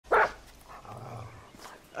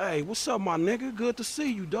Hey, what's up, my nigga? Good to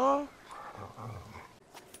see you, dawg.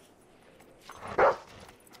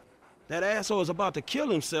 That asshole is about to kill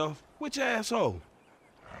himself. Which asshole?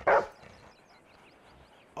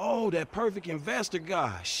 Oh, that perfect investor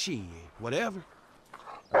guy. Shit, whatever.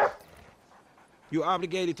 You're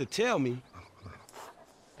obligated to tell me.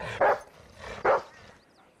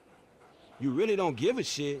 You really don't give a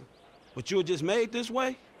shit, but you're just made this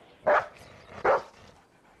way?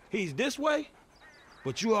 He's this way,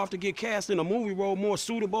 but you have to get cast in a movie role more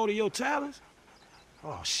suitable to your talents?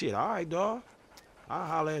 Oh, shit, all right, dawg. I'll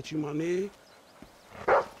holler at you, my nigga.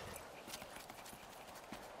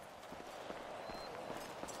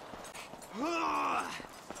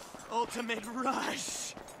 Ultimate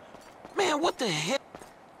rush! Man, what the hell?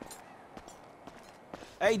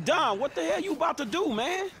 Hey, Don, what the hell you about to do,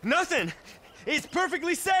 man? Nothing! It's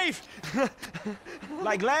perfectly safe!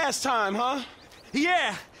 Like last time, huh?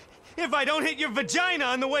 Yeah! If I don't hit your vagina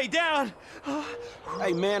on the way down!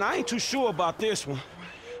 Hey, man, I ain't too sure about this one.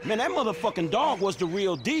 Man, that motherfucking dog was the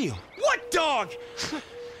real deal. What dog?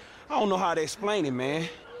 I don't know how to explain it, man.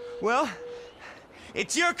 Well,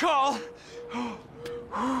 it's your call.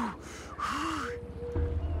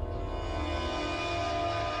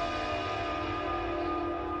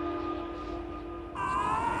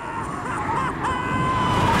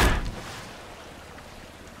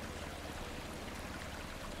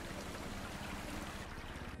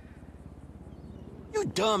 You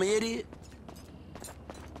dumb idiot.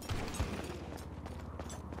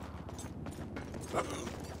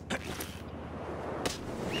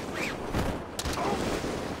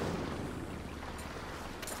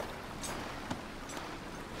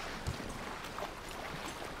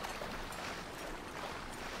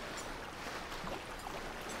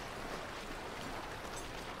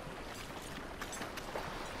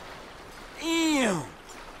 Damn!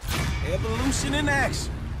 Evolution in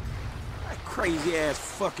action. That crazy-ass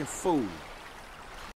fucking fool.